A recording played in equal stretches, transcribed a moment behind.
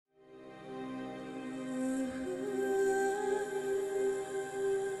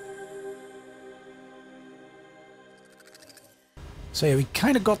So yeah, we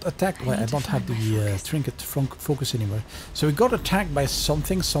kind of got attacked. Well, I don't have the trinket focus anymore. So we got attacked by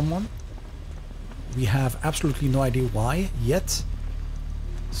something, someone. We have absolutely no idea why yet.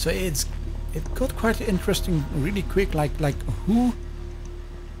 So it got quite interesting really quick. Like who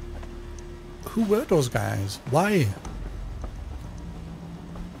were those guys? Why?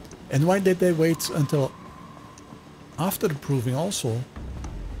 And why did they wait until after the proving also?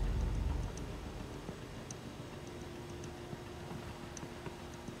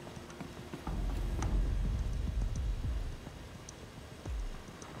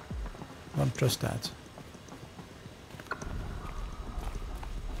 I don't trust that.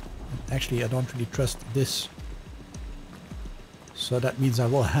 Actually, I don't really trust this. So that means I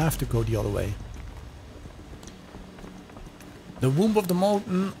will have to go the other way. The womb of the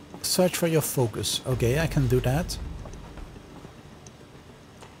mountain, search for your focus. Okay, I can do that.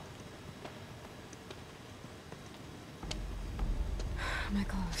 Am I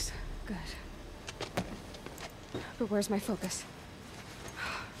close? Good. But where's my focus?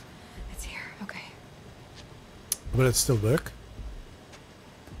 It's here. Okay. Will it still work?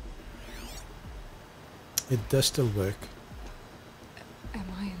 It does still work. Am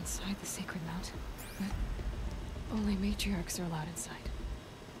I inside the sacred mount? But only matriarchs are allowed inside.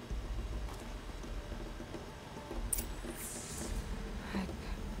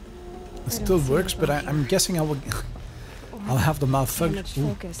 It still works, but I'm guessing I will. I'll have the malfunction.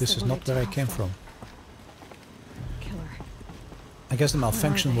 Ooh, this is not where I came from. Killer. I guess the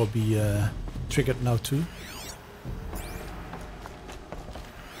malfunction will be triggered now too.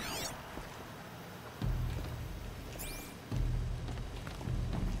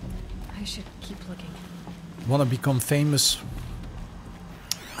 I should keep looking. Wanna become famous?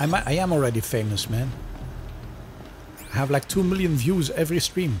 I am already famous, man. I have like 2 million views every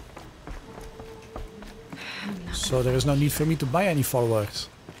stream. So there is no need for me to buy any followers.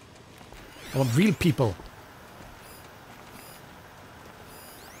 I want real people.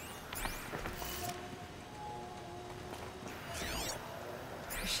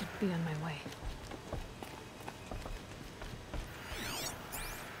 I should be on my way.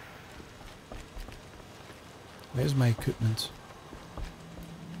 Where's my equipment?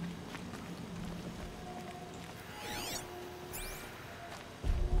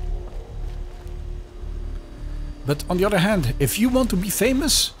 But on the other hand, if you want to be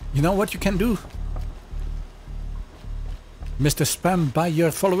famous, you know what you can do? Mr. Spam, buy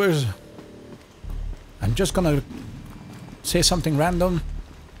your followers. I'm just gonna say something random.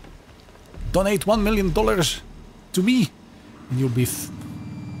 Donate $1 million to me, and you'll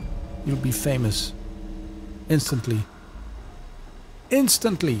be famous instantly.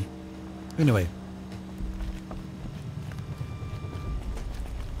 Instantly. Anyway,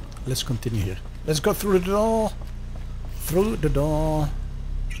 let's continue here. Let's go through the door. Through the door.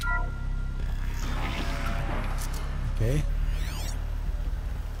 Okay.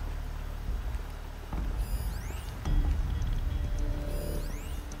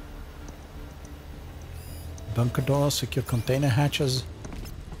 Bunker doors, secure container hatches.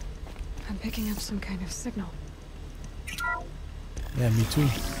 I'm picking up some kind of signal. Yeah, me too.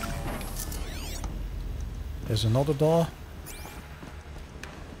 There's another door.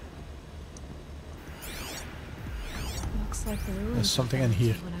 Looks like the ruins. There's something in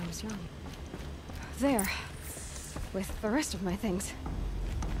here. When I was young. There, with the rest of my things.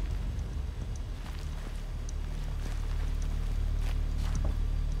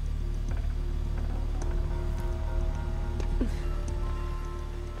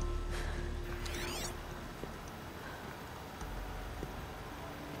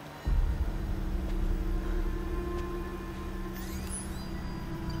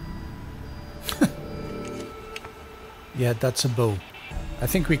 Yeah, that's a bow. I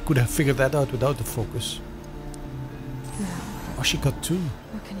think we could have figured that out without the focus. No. Oh, she got two.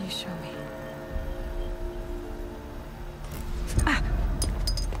 What can you show me?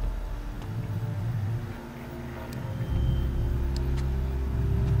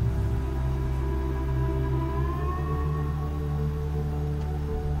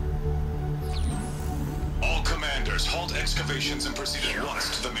 All commanders, halt excavations and proceed at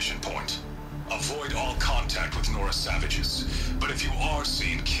once to the mission point. Avoid all contact with Nora savages, but if you are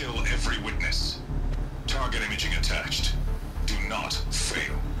seen, kill every witness. Target imaging attached. Do not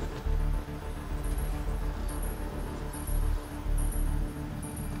fail.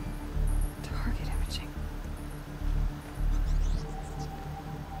 Target imaging.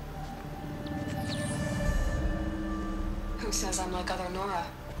 Who says I'm like other Nora?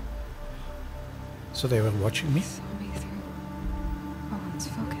 So they were watching me? Saw me through Owen's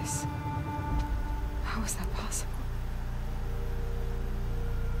focus. How is that possible?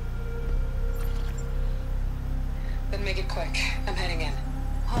 Then make it quick. I'm heading in.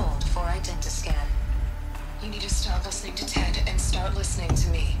 Hold for identiscan. You need to stop listening to Ted and start listening to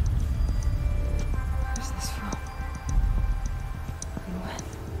me. Where's this from? And when?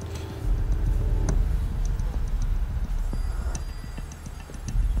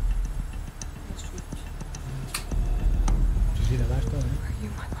 Zie je daar staan? Are you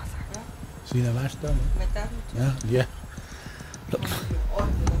my mother? Zie je daar staan? Ja, ja.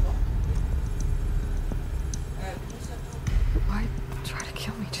 Why try to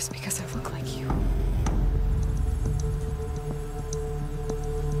kill me just because I look like you?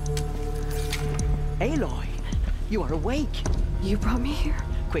 Aloy, you are awake. You brought me here?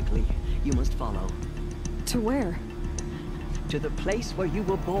 Quickly, you must follow. To where? To the place where you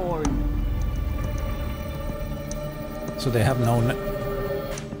were born. So they have known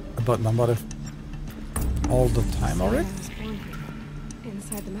about my mother all the time already? I was born here,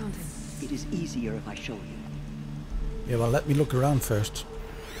 inside the mountain. It is easier if I show you. Yeah, well, let me look around first.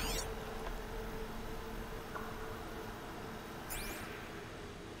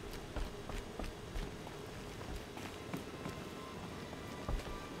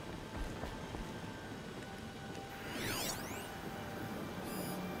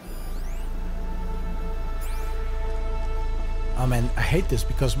 Oh man, I hate this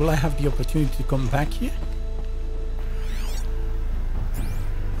because will I have the opportunity to come back here?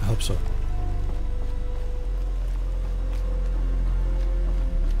 I hope so.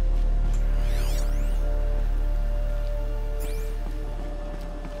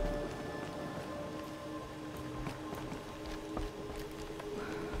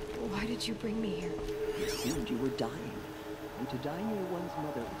 Why did you bring me here? It seemed you were dying, and to die near one's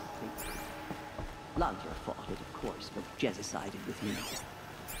mother is sacred. Landra fought it, of course, but Jezza sided with me.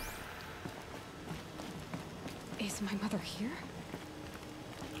 Is my mother here?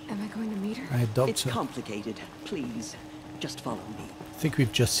 Am I going to meet her? I doubt It's so. complicated. Please, just follow me. I think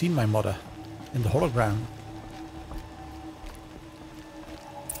we've just seen my mother in the hologram.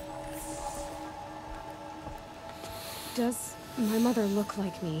 Does my mother look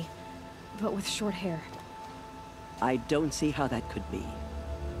like me, but with short hair? I don't see how that could be.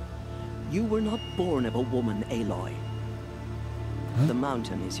 You were not born of a woman, Aloy. Huh? The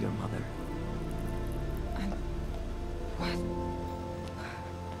mountain is your mother. What?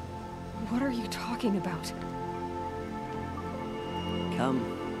 What are you talking about?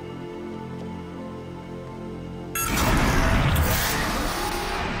 Come.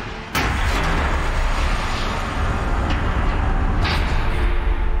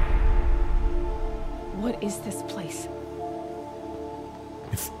 What is this place?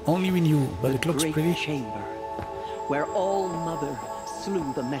 If only we knew, but it looks Great pretty. chamber, where All Mother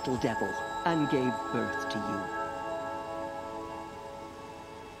slew the metal devil and gave birth to you.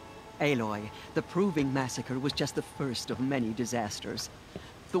 Aloy, the Proving Massacre was just the first of many disasters.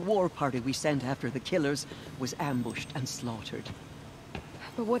 The war party we sent after the killers was ambushed and slaughtered.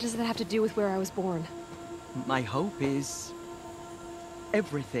 But what does that have to do with where I was born? My hope is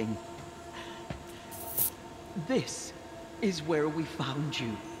everything. This is where we found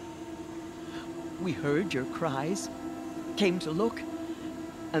you. We heard your cries, came to look,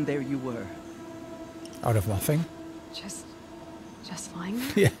 and there you were. Out of nothing. Just lying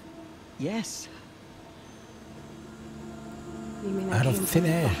there? Yeah. Yes, You mean Out I of came thin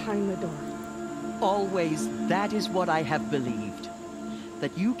from air. behind the door? always that is what I have believed.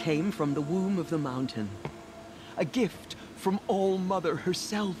 That you came from the womb of the mountain. A gift from All Mother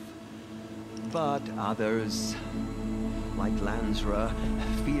herself. But others, like Lansra,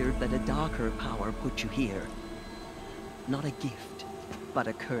 feared that a darker power put you here. Not a gift, but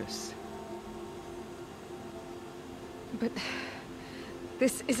a curse. But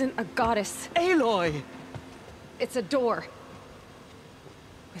this isn't a goddess. Aloy! It's a door.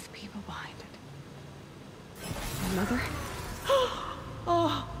 With people behind it. My mother?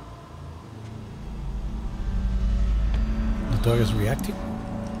 Oh, The dog is reacting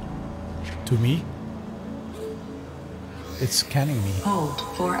to me. It's scanning me. Hold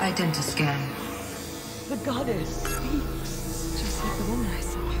for identiscan. the goddess speaks. Just like the woman I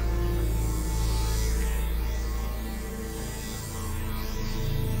saw.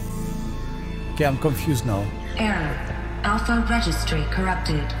 Okay, I'm confused now. Error. Alpha registry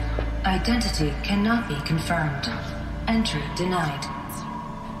corrupted. Identity cannot be confirmed. Entry denied.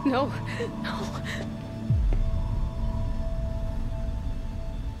 No, no.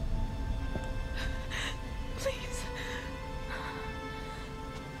 Please.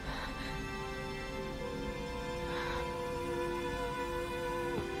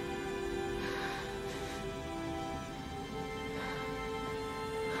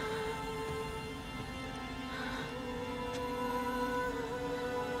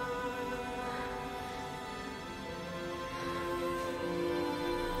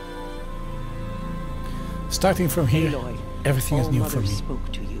 Starting from here, Aloy, everything is All new for Mother me.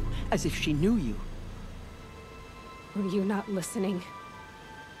 spoke to you, as if she knew you. Were you not listening?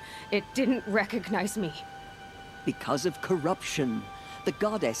 It didn't recognize me. Because of corruption. The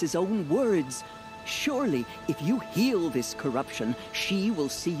goddess's own words. Surely, if you heal this corruption, she will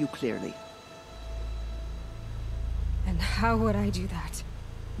see you clearly. And how would I do that?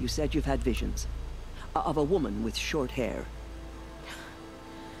 You said you've had visions. Of a woman with short hair.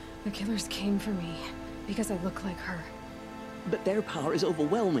 The killers came for me because I look like her. But their power is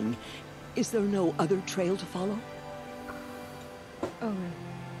overwhelming. Is there no other trail to follow? Owen.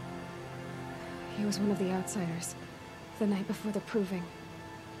 He was one of the outsiders. The night before the proving.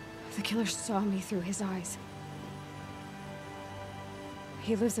 The killers saw me through his eyes.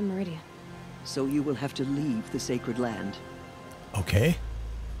 He lives in Meridian. So you will have to leave the sacred land. Okay.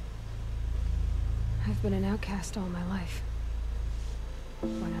 I've been an outcast all my life.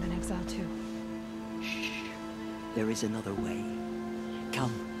 Why not an exile too? Shh. There is another way.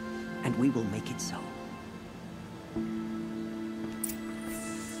 Come, and we will make it so.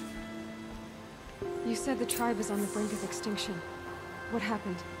 You said the tribe is on the brink of extinction. What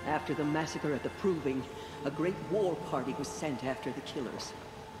happened? After the massacre at the Proving, a great war party was sent after the killers.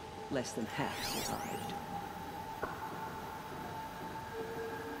 Less than half survived.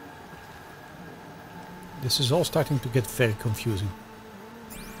 This is all starting to get very confusing.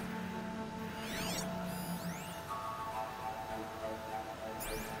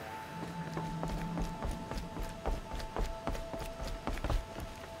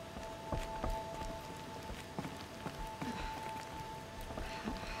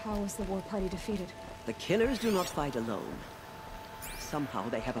 How was the war party defeated? The killers do not fight alone. Somehow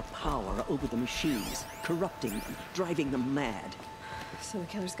they have a power over the machines, corrupting them, driving them mad. So the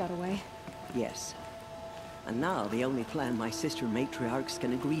killers got away? Yes. And now the only plan my sister matriarchs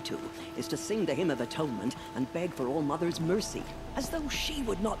can agree to is to sing the Hymn of Atonement and beg for All Mother's mercy, as though she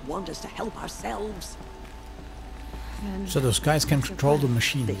would not want us to help ourselves. Then... So those guys can control the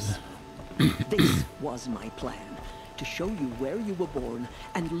machines. This was my plan. To show you where you were born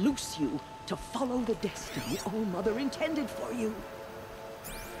and loose you to follow the destiny All Mother intended for you.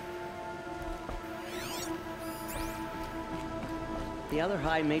 The other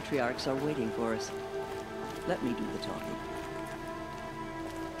High Matriarchs are waiting for us. Let me do the talking.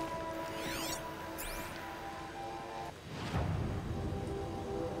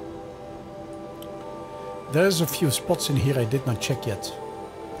 There's a few spots in here I did not check yet.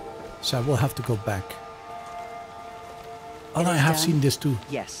 So I will have to go back. Oh, no, I have seen this too.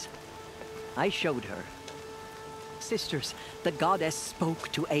 Yes. I showed her. Sisters, the goddess spoke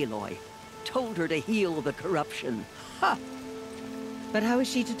to Aloy. Told her to heal the corruption. Ha! But how is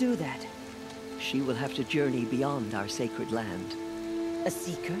she to do that? She will have to journey beyond our sacred land. A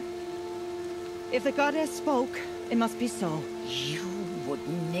seeker? If the goddess spoke, it must be so. You would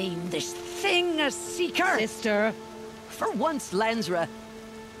name this thing a seeker? Sister! For once, Lansra,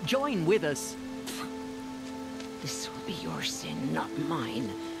 join with us. This will be your sin, not mine.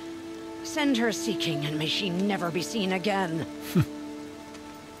 Send her seeking, and may she never be seen again.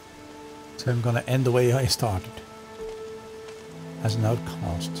 So I'm gonna end the way I started. As an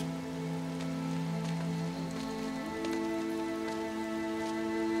outcast.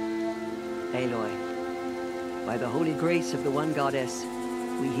 Aloy, by the holy grace of the one goddess,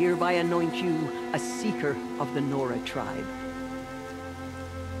 we hereby anoint you a seeker of the Nora tribe.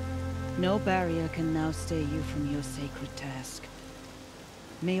 No barrier can now stay you from your sacred task.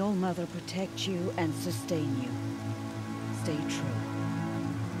 May All Mother protect you and sustain you. Stay true.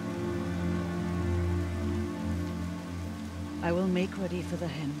 I will make ready for the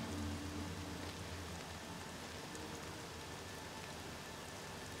hymn.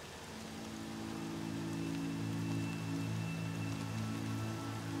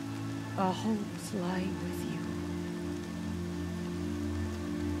 Our hopes lie with you.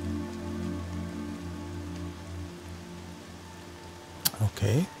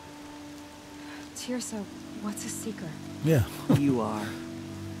 Okay. Tirso, what's a seeker? Yeah. You are.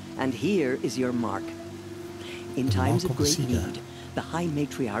 And here is your mark. In The times mark of of a great seeker. need, the High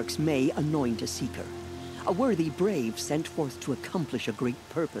Matriarchs may anoint a seeker. A worthy brave sent forth to accomplish a great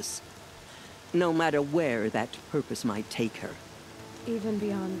purpose. No matter where that purpose might take her. Even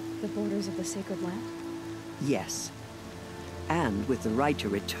beyond the borders of the sacred land? Yes. And with the right to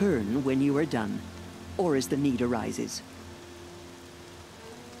return when you are done, or as the need arises.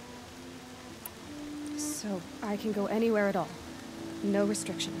 So I can go anywhere at all? No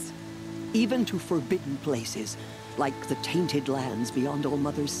restrictions? Even to forbidden places, like the tainted lands beyond All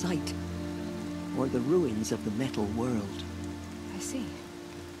Mother's sight. Or the ruins of the metal world. I see.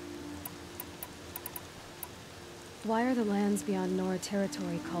 Why are the lands beyond Nora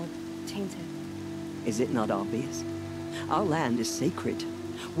territory called tainted? Is it not obvious? Our land is sacred.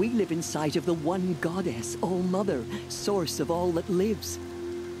 We live in sight of the one goddess, All-Mother, source of all that lives.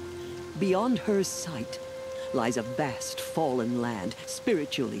 Beyond her sight lies a vast fallen land,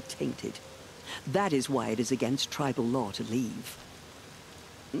 spiritually tainted. That is why it is against tribal law to leave.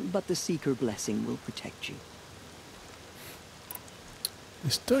 But the Seeker blessing will protect you.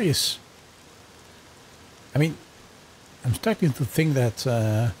 Mysterious. I mean, I'm starting to think that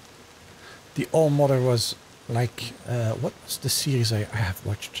the All-Mother was like... what was the series I have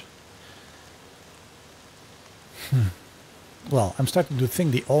watched? Well, I'm starting to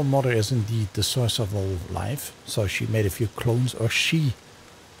think the All-Mother is indeed the source of all life. So she made a few clones, or she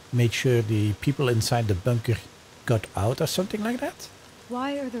made sure the people inside the bunker got out or something like that?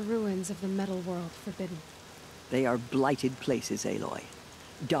 Why are the ruins of the metal world forbidden? They are blighted places, Aloy.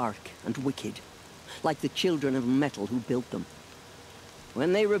 Dark and wicked. Like the children of metal who built them.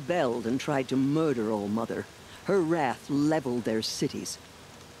 When they rebelled and tried to murder All-Mother, her wrath leveled their cities,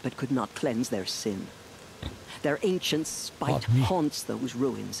 but could not cleanse their sin. Their ancient spite haunts those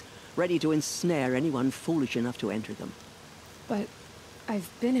ruins, ready to ensnare anyone foolish enough to enter them. But I've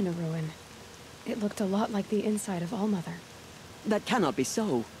been in a ruin. It looked a lot like the inside of All-Mother. That cannot be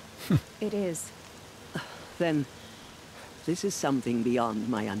so. It is. Then, this is something beyond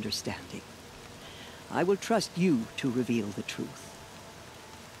my understanding. I will trust you to reveal the truth.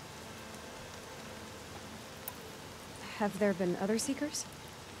 Have there been other Seekers?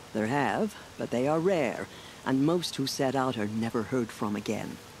 There have, but they are rare, and most who set out are never heard from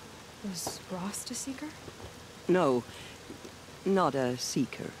again. Was Rost a Seeker? No, not a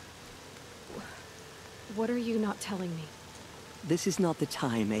Seeker. What are you not telling me? This is not the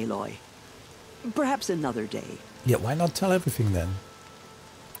time, Aloy. Perhaps another day. Yeah, why not tell everything then?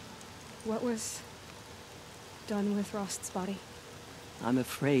 What was done with Rost's body? I'm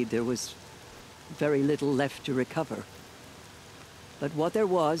afraid there was very little left to recover. But what there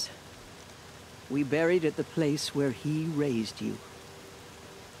was, we buried at the place where he raised you,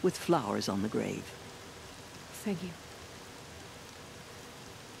 with flowers on the grave. Thank you.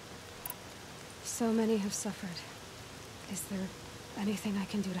 So many have suffered. Is there anything I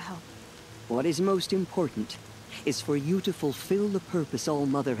can do to help? What is most important is for you to fulfill the purpose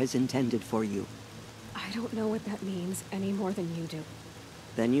All-Mother has intended for you. I don't know what that means any more than you do.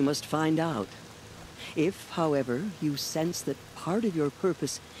 Then you must find out. If, however, you sense that part of your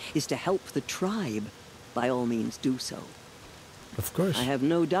purpose is to help the tribe, by all means do so. Of course. I have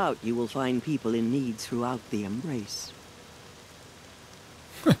no doubt you will find people in need throughout the Embrace.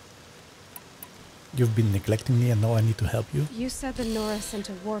 You've been neglecting me and now I need to help you? You said the Nora sent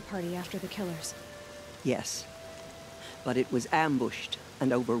a war party after the killers. Yes. But it was ambushed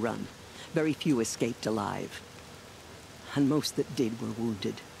and overrun. Very few escaped alive. And most that did were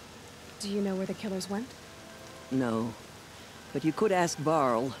wounded. Do you know where the killers went? No. But you could ask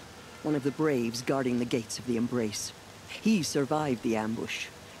Varl, one of the braves guarding the gates of the Embrace. He survived the ambush.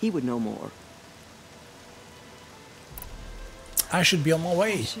 He would know more. I should be on my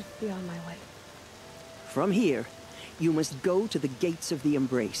way. I should be on my way. From here, you must go to the gates of the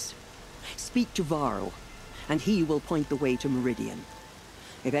Embrace. Speak to Varl, and he will point the way to Meridian.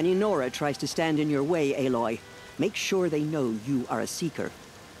 If any Nora tries to stand in your way, Aloy, make sure they know you are a Seeker.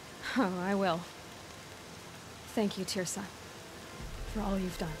 Oh, I will. Thank you, Tirsa, for all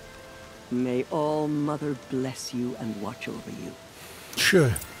you've done. May All-Mother bless you and watch over you.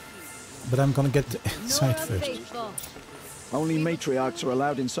 Sure. But I'm gonna get inside first. Only matriarchs are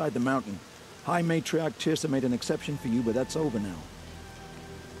allowed inside the mountain. High Matriarch Tirsa made an exception for you, but that's over now.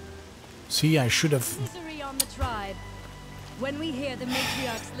 See, I should have... Misery on the tribe. When we hear the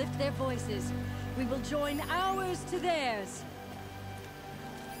matriarchs lift their voices, we will join ours to theirs.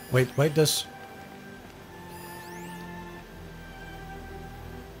 Wait, does...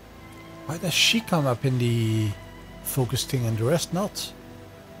 Why does she come up in the focus thing and the rest not?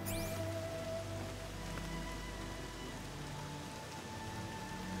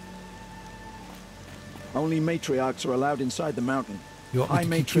 Only matriarchs are allowed inside the mountain. High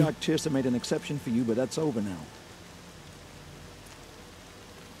Matriarch Tirsa made an exception for you, but that's over now.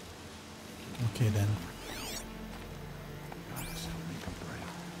 Okay then.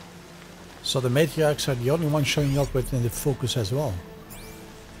 So the matriarchs are the only ones showing up within the focus as well.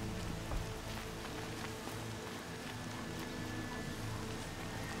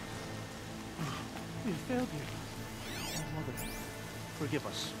 We failed you. Oh, Mother, forgive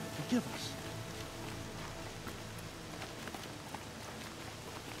us. Forgive us.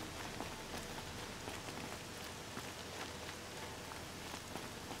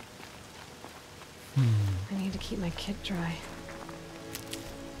 I need to keep keep my kit dry.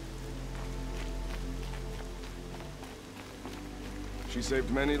 She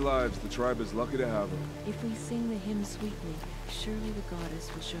saved many lives. The tribe is lucky to have her. If we sing the hymn sweetly, surely the goddess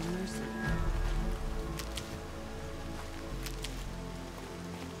will show mercy.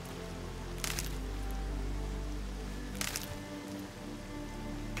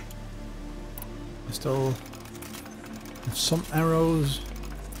 I still have some arrows.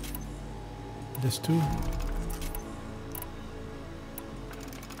 This too.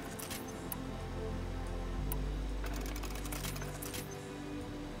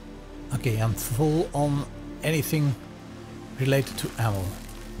 Okay, I'm full on anything related to ammo.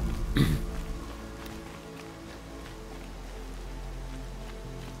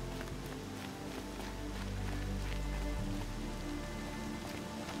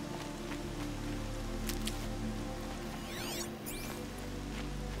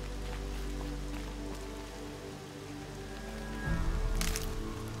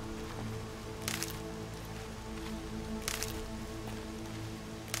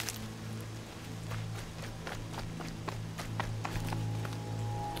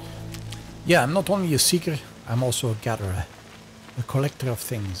 Yeah, I'm not only a seeker, I'm also a gatherer. A collector of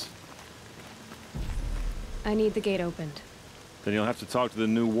things. I need the gate opened. Then you'll have to talk to the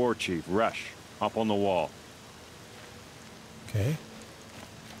new war chief, Resh, up on the wall. Okay.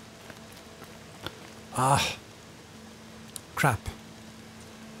 Ah. Crap.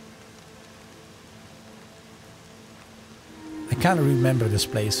 I can't remember this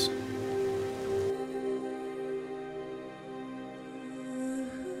place.